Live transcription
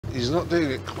He's not doing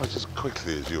it quite as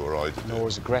quickly as you or I did. Nor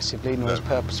as aggressively, nor as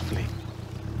purposefully.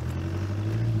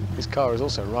 His car is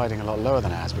also riding a lot lower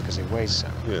than ours because it weighs so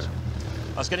much. Yeah.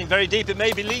 That's getting very deep. It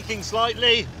may be leaking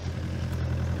slightly.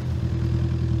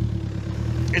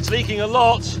 It's leaking a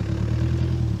lot.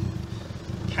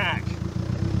 Cack.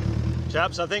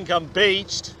 Chaps, I think I'm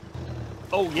beached.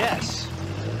 Oh, yes.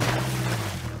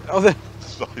 Oh, the...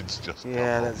 Side's just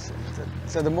Yeah, gone. that's...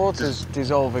 So the mortar's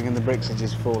dissolving and the bricks are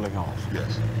just falling off.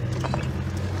 Yes.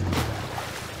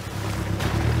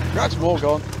 That's more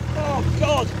gone. Oh,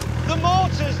 God! The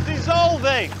mortar's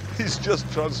dissolving! He's just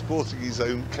transporting his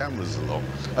own cameras along.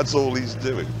 That's all he's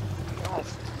doing.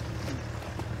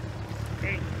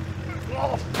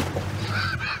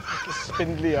 The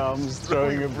spindly arms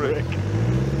throwing a brick.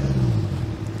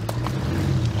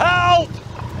 Help!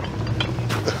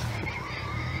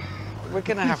 We're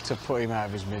going to have to put him out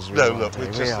of his misery. No, aren't look, we?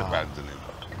 we're We just are. abandoning him.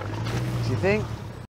 Do you think?